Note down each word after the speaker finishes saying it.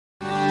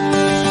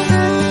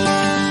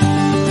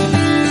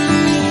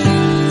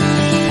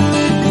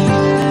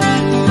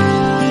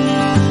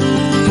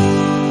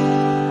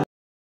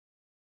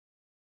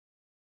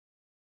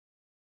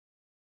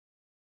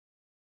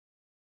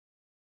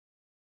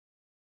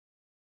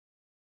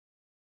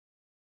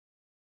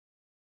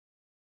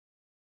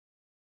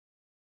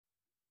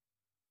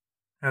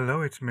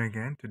Hello, it's me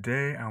again.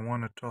 Today I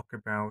want to talk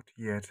about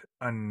yet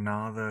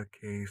another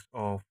case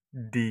of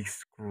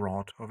disc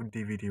rot, of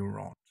DVD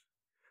rot.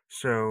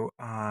 So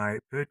I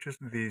purchased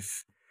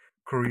this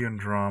Korean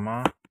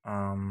drama,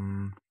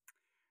 Time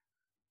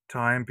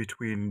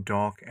Between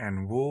Dog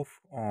and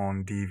Wolf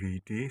on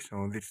DVD.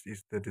 So this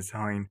is the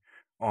design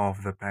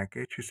of the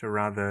package. It's a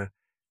rather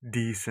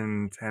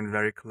decent and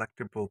very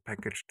collectible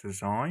package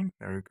design.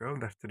 There you go.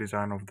 That's the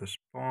design of the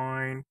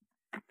spine,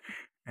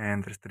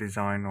 and that's the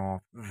design of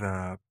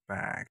the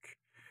back.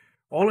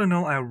 All in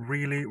all, I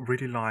really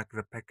like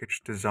the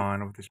package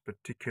design of this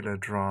particular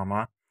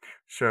drama.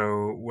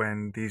 So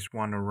when this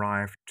one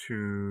arrived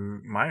to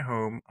my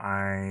home,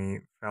 I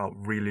felt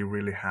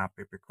really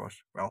happy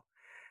because, well,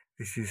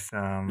 this is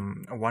a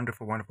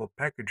wonderful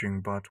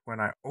packaging. But when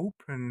I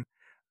opened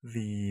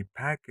the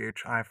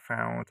package, I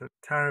found a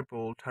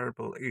terrible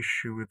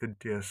issue with the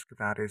disc,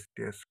 that is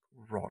disc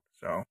rot.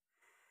 So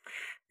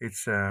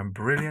it's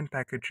brilliant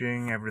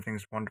packaging,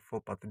 everything's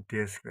wonderful, but the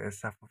disc, they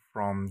suffer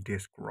from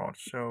disc rot.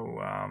 So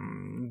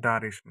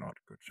that is not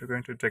good. So we're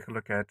going to take a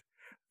look at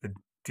the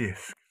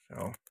disc.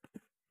 So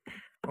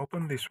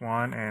open this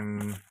one,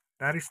 and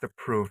that is the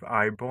proof.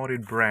 I bought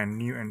it brand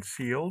new and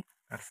sealed.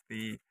 That's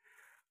the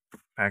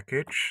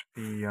package.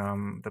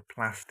 The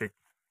plastic,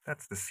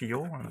 that's the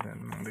seal, and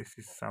then this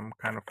is some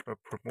kind of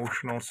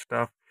promotional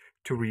stuff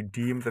to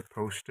redeem the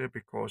poster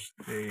because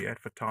they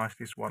advertise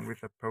this one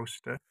with a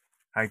poster.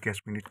 I guess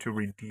we need to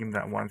redeem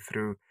that one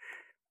through,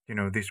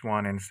 this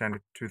one and send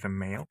it to the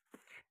mail.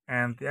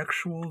 And the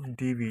actual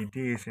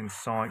DVD is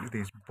inside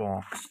this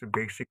box,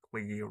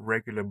 basically a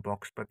regular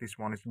box, but this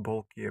one is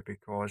bulkier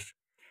because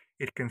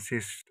it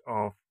consists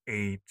of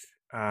 8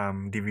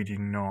 DVD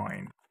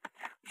 9.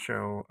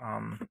 So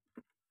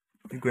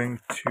you're going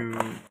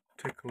to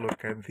take a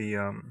look at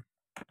the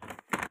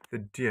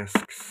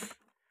discs.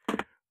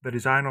 The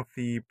design of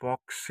the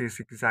box is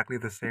exactly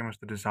the same as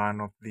the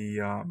design of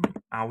the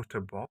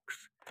outer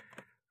box.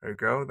 There you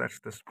go. That's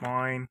the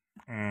spine,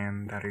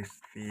 and that is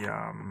the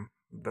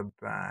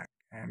back.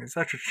 And it's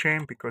such a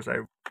shame because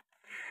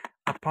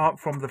apart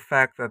from the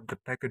fact that the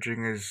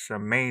packaging is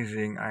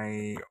amazing,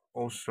 I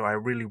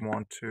really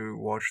want to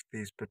watch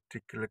this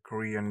particular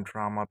Korean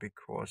drama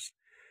because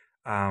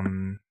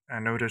I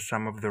noticed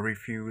some of the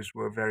reviews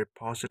were very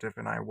positive,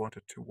 and I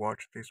wanted to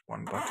watch this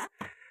one, but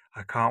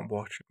I can't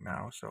watch it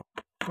now. So,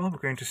 well, we're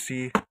going to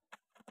see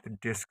the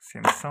discs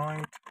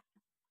inside.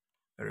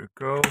 There you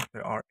go.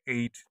 There are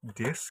 8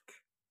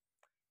 discs.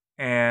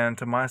 And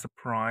to my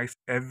surprise,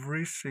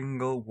 every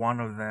single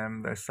one of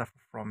them they suffer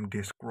from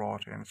disc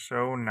rot and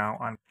so now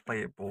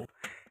unplayable.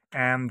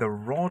 And the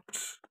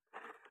rot,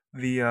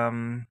 the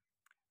um,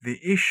 the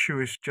issue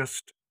is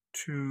just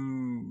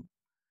too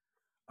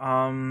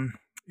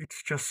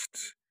it's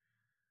just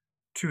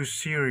too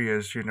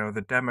serious.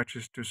 The damage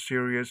is too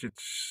serious.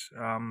 It's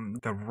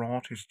the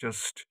rot is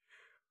just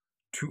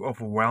too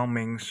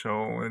overwhelming.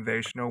 So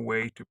there's no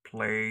way to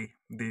play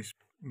these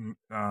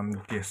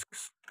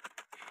discs.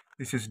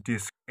 This is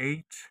disc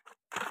 8.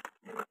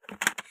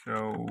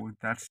 So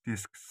that's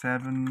disc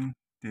 7,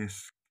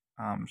 disc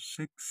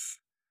 6,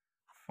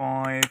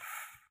 5,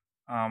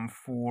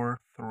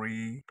 4,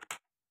 3,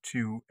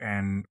 2,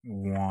 and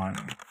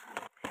 1.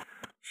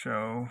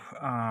 So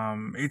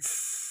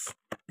it's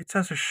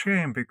such a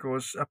shame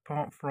because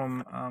apart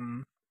from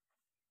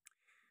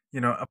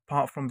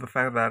the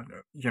fact that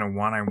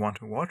one, I want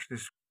to watch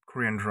this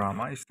Korean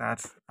drama, is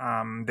that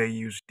they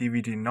use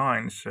DVD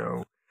 9,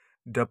 so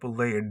double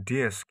layer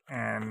disc,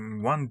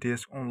 and one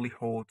disc only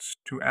holds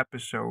 2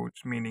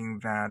 episodes, meaning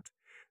that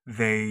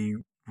they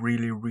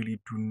really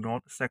do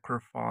not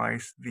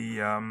sacrifice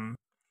the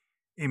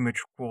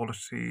image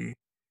quality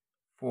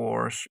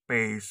for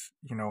space.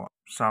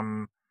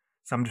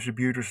 Some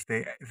distributors,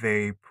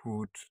 they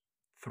put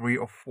 3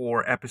 or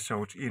 4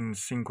 episodes in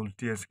single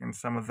disc, and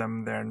some of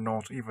them they're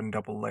not even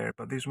double layer.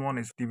 But this one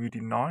is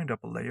DVD 9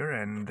 double layer,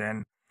 and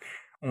then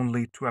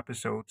only 2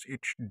 episodes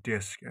each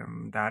disc,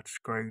 and that's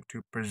going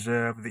to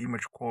preserve the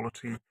image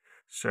quality.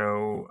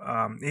 So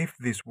if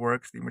this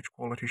works, the image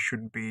quality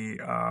should be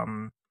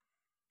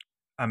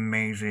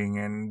amazing,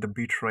 and the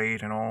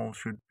bitrate and all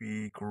should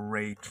be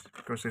great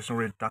because there's no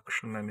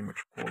reduction in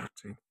image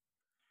quality.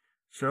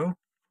 So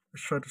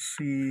let's try to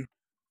see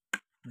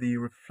the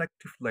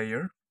reflective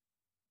layer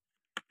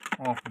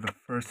of the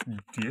first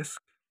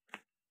disc,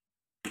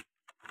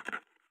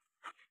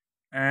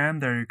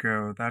 and there you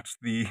go. That's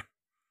the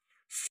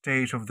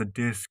state of the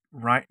disc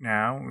right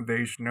now.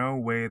 There's no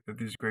way that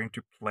this is going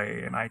to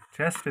play, and I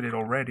tested it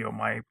already on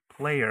my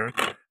player.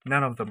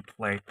 None of them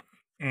play,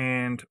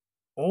 and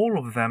all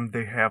of them,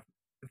 they have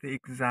the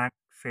exact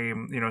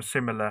same,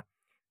 similar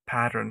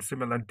pattern,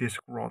 similar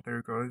disc rot. There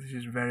you go. This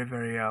is very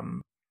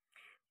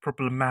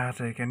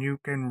problematic, and you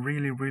can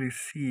really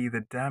see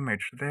the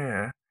damage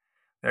there.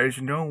 There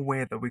is no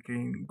way that we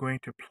can going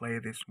to play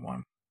this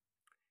one.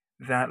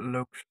 That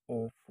looks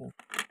awful.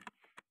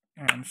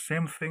 And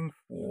same thing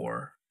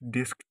for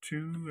disc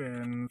 2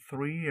 and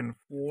 3 and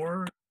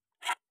 4.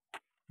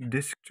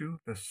 Disc 2,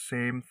 the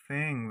same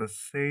thing, the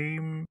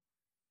same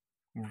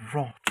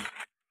rot.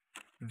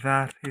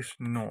 That is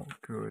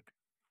not good.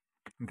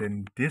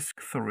 Then disk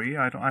 3,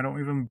 I don't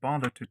even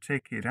bother to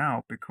take it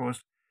out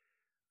because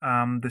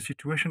the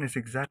situation is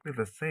exactly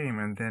the same.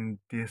 And then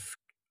disk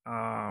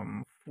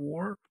 4,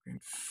 you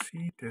can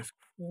see disk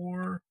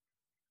 4,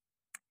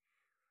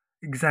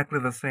 exactly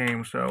the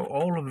same. So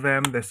all of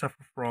them, they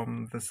suffer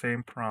from the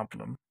same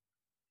problem.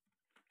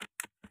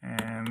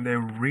 And they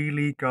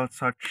really got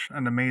such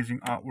an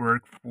amazing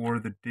artwork for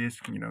the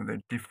disc.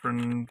 They're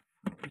different,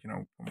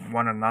 from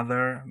one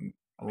another.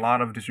 A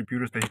lot of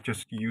distributors, they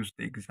just use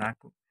the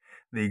exact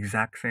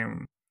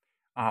same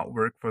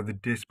artwork for the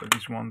disc, but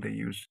this one they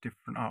use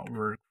different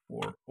artwork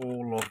for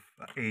all of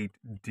 8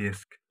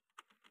 disc.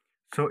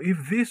 So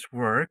if this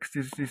works,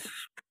 this is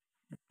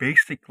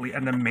basically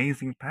an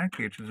amazing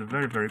package. It's a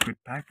very, very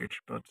good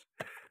package, but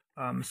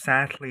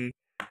sadly,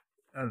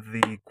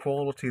 the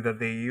quality that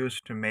they use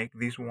to make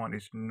this one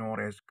is not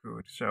as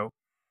good. So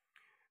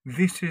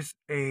this is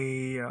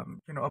a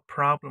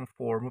problem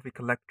for movie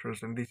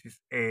collectors, and this is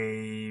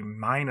a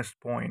minus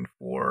point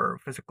for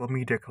physical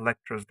media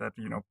collectors, that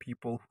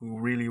people who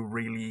really,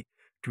 really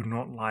do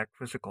not like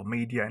physical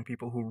media, and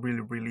people who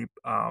really, really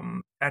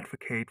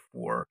advocate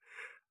for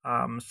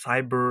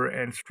cyber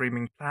and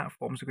streaming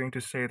platforms are going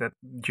to say that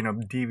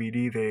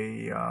DVD,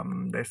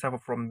 they suffer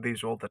from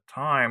this all the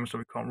time, so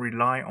we can't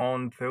rely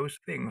on those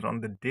things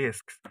on the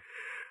discs.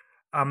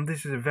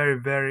 This is a very,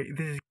 very,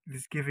 this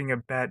is giving a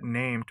bad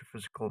name to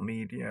physical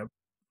media,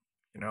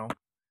 you know,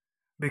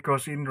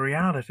 because in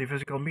reality,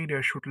 physical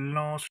media should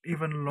last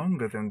even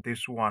longer than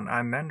this one.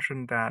 I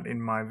mentioned that in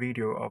my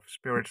video of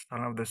Spirit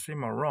Son of the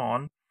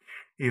Cimarron.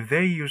 If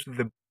they use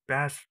the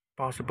best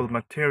possible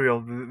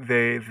material,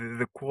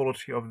 the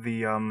quality of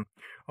the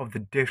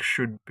disc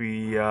should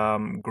be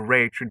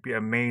great, should be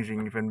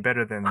amazing, even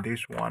better than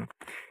this one.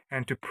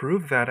 And to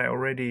prove that, I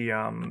already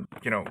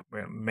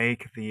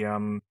make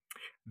the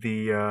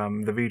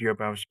video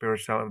about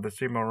Spirit Cell of the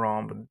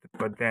Cimarron,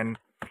 but then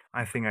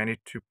I think I need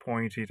to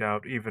point it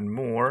out even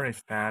more,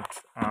 is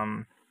that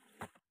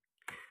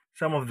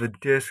some of the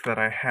discs that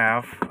I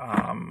have,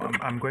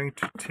 I'm going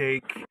to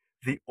take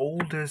the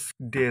oldest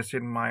disc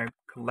in my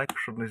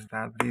collection, is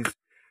that this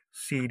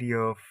CD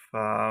of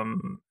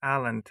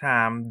Alan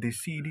Tam. The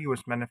CD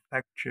was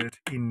manufactured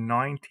in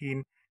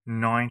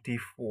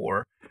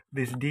 1994.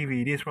 This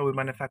DVD is probably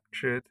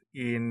manufactured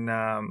in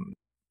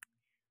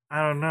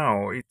I don't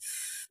know. It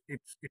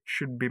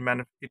should be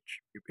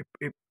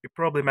it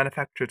probably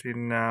manufactured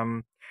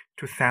in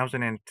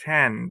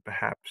 2010,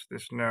 perhaps.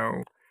 There's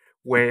no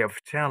way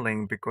of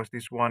telling because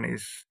this one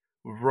is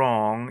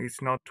wrong.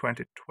 It's not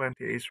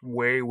 2020. It's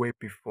way, way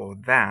before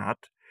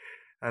that.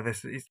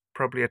 This is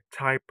probably a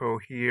typo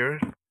here.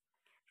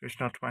 It's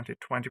not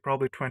 2020,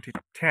 probably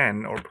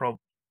 2010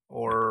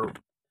 or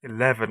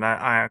 11.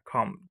 I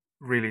can't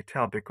really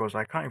tell because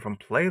I can't even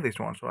play this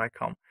one, so I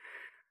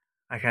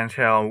can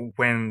tell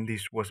when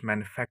this was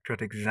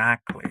manufactured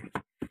exactly.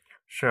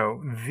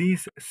 So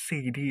this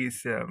CD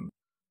is a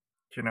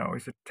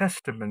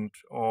testament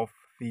of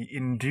the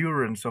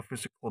endurance of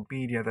physical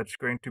media that's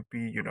going to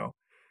be,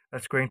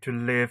 that's going to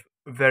live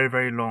a very,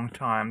 very long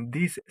time.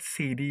 This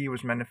CD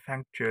was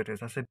manufactured,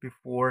 as I said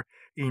before,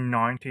 in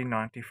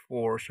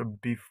 1994, so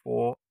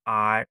before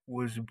I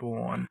was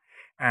born.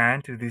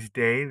 And to this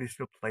day, this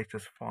still plays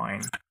just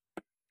fine.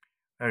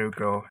 There you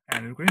go.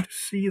 And we're going to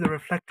see the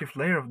reflective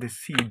layer of this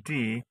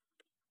CD.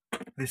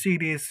 The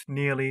CD is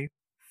nearly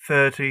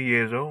 30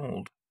 years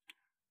old.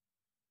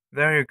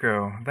 There you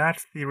go.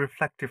 That's the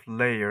reflective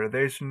layer.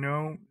 There's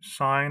no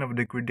sign of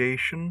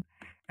degradation,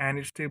 and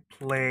it still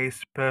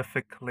plays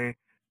perfectly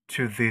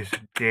to this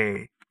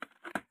day.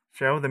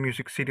 So the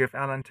music CD of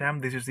Alan Tam.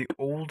 This is the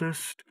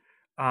oldest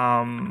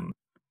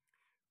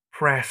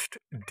pressed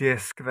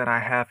disc that I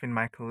have in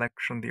my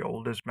collection. The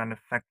oldest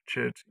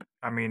manufactured.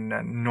 I mean,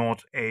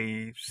 not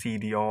a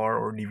CDR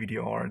or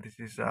DVD-R. This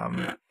is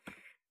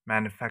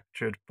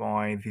manufactured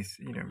by this,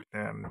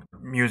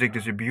 music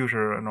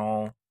distributor and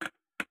all.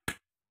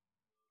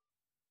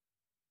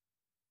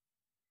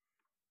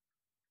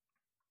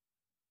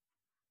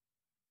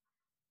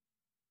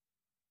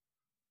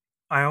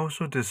 I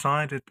also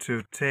decided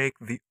to take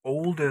the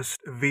oldest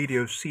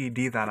video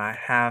CD that I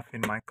have in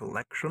my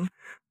collection.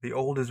 The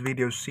oldest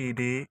video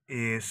CD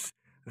is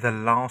The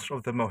Last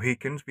of the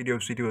Mohicans. Video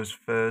CD was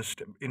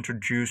first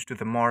introduced to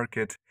the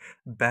market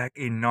back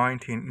in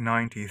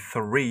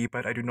 1993,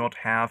 but I do not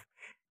have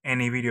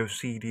any video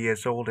CD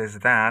as old as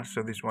that,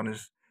 so this one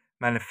is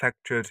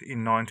manufactured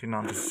in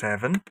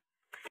 1997.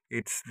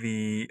 It's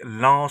The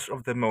Last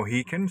of the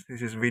Mohicans.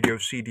 This is video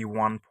CD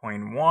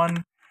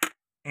 1.1.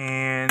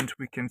 And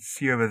we can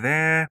see over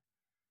there,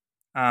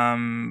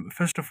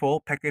 first of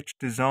all, package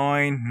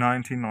design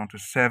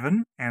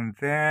 1997, and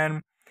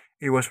then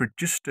it was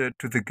registered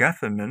to the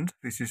government.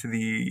 This is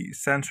the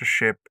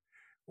censorship,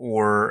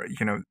 or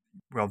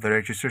the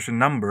registration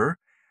number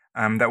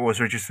that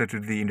was registered to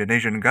the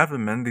Indonesian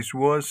government. This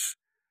was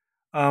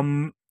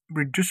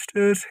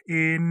registered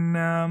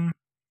in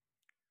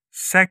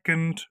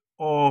 2nd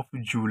of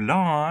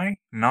July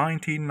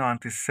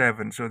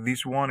 1997. So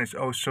this one is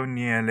also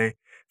nearly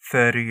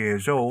 30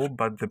 years old,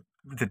 but the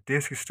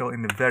disc is still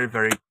in a very,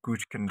 very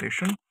good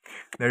condition.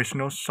 There is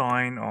no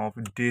sign of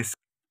disc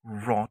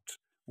rot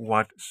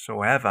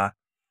whatsoever.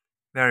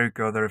 There you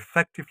go. The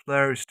reflective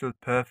layer is still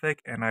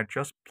perfect, and I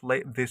just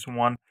played this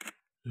one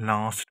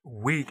last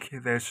week.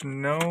 There's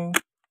no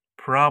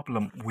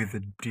problem with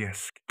the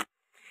disc.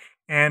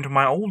 And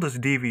my oldest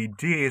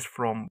DVD is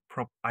from,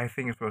 I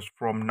think it was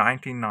from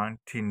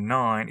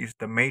 1999, is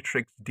the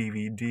Matrix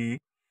DVD,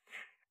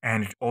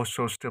 and it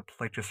also still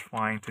plays just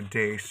fine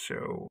today.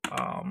 So,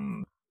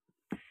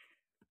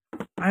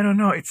 I don't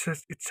know. It's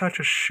such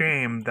a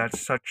shame that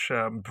such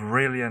a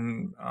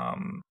brilliant,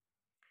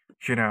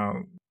 you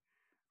know,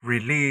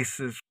 release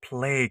is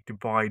plagued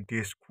by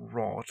disc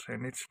rot,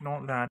 and it's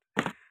not that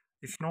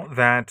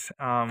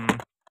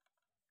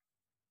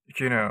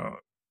you know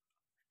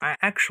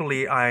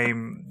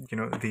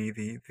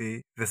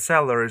the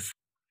sellers,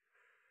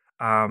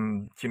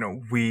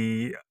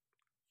 we,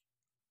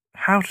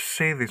 how to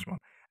say this one?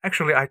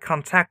 Actually, I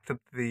called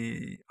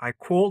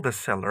the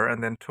seller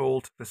and then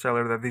told the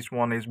seller that this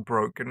one is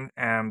broken,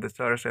 and the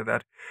seller said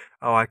that,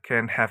 oh, I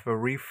can have a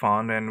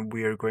refund and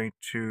we are going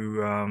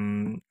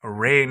to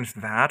arrange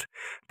that.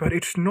 But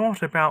it's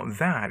not about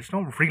that. It's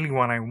not really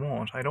what I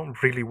want. I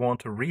don't really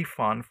want a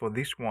refund for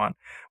this one.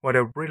 What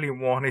I really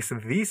want is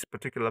this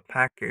particular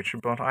package,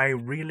 but I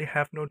really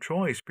have no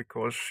choice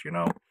because,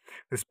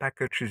 this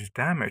package is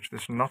damaged.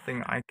 There's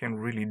nothing I can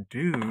really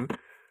do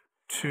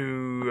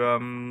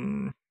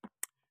to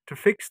to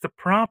fix the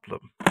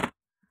problem.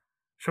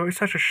 So it's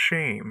such a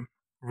shame,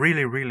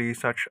 really, really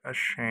such a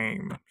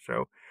shame.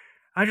 So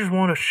I just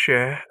want to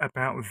share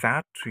about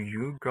that to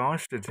you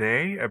guys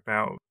today,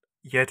 about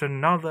yet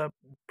another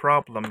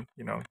problem,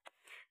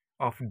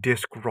 of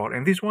disc rot,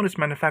 and this one is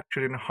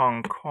manufactured in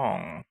Hong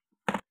Kong.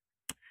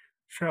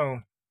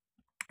 So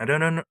I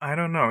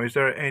don't know. Is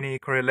there any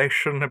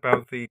correlation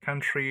about the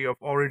country of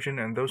origin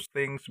and those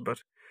things? But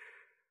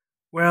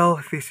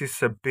well, this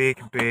is a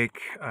big, big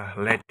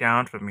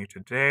letdown for me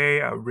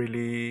today. I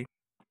really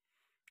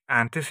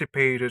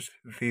anticipated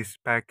this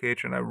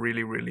package, and I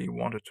really, really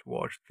wanted to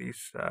watch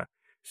this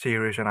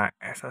series. And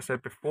as I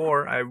said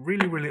before, I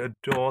really, really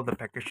adore the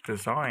package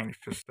design. It's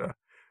just a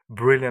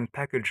brilliant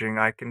packaging.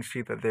 I can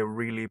see that they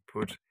really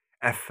put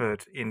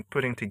effort in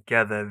putting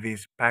together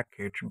this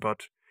package,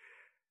 but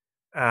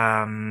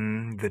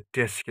the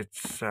disc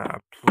is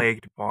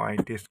plagued by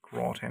disc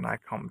rot, and I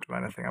can't do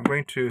anything. I'm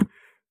going to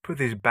put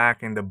this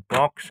back in the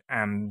box,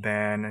 and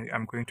then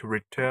I'm going to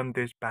return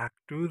this back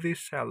to the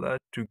seller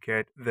to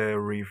get the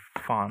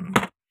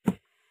refund.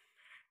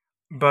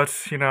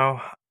 But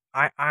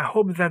I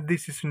hope that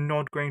this is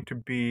not going to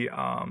be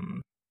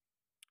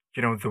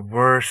the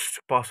worst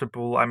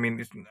possible. I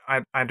mean,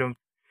 I don't.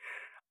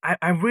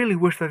 I really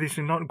wish that this is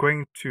not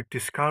going to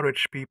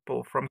discourage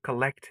people from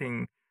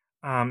collecting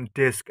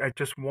disc. I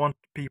just want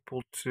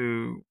people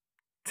to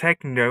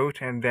take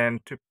note and then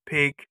to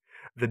pick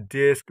the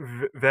disc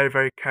very,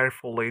 very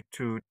carefully,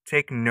 to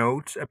take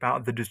notes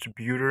about the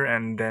distributor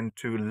and then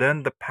to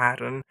learn the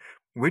pattern,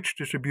 which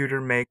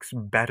distributor makes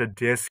better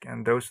disc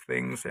and those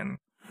things. And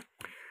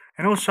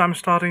also I'm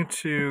starting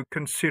to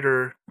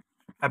consider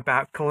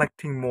about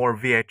collecting more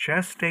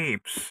VHS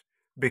tapes,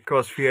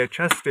 because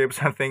VHS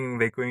tapes, I think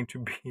they're going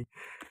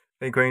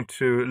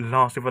to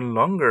last even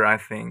longer, I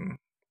think,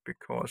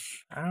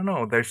 because I don't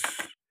know,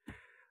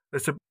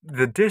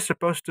 the disc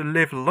supposed to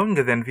live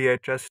longer than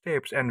VHS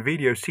tapes, and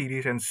video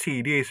CDs and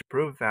CDs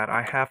prove that.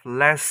 I have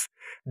less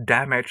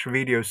damaged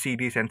video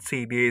CDs and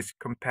CDs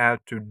compared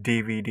to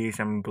DVDs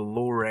and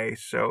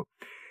Blu-rays. So,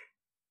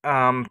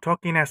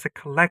 talking as a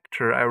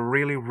collector, I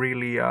really,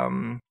 really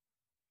I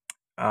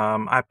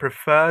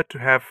prefer to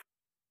have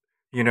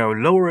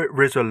lower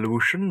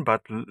resolution,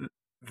 but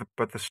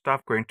the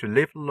stuff going to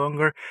live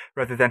longer,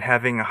 rather than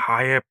having a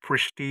higher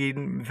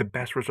pristine, the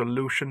best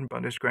resolution,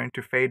 but it's going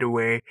to fade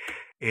away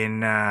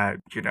in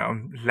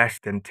less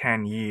than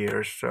 10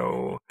 years.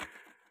 So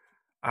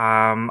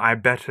I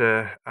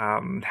better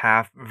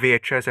have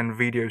VHS and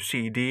video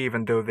CD,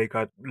 even though they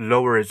got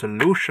lower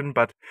resolution,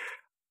 but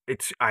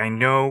I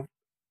know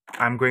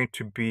I'm going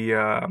to be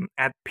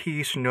at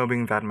peace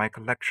knowing that my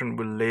collection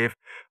will live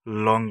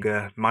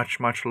longer, much,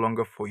 much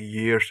longer, for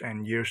years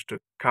and years to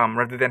come,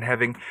 rather than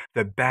having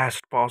the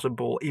best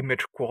possible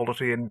image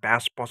quality and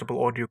best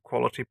possible audio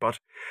quality,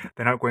 but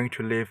they're not going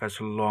to live as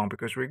long,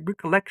 because we're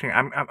collecting.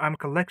 I'm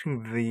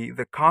collecting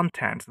the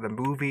content, the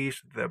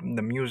movies, the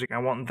music. I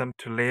want them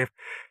to live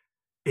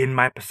in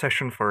my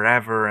possession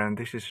forever, and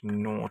this is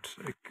not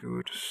a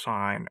good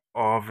sign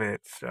of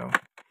it. So,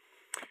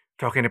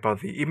 talking about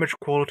the image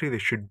quality, they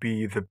should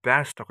be the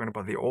best. Talking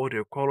about the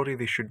audio quality,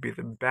 they should be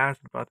the best.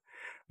 But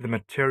the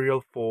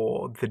material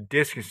for the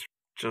disc is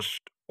just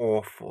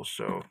awful.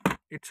 So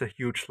it's a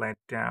huge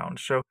letdown.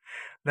 So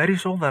that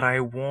is all that I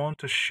want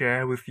to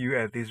share with you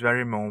at this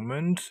very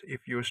moment.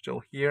 If you're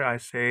still here, I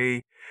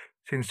say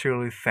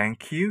sincerely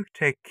thank you.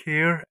 Take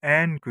care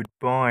and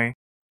goodbye.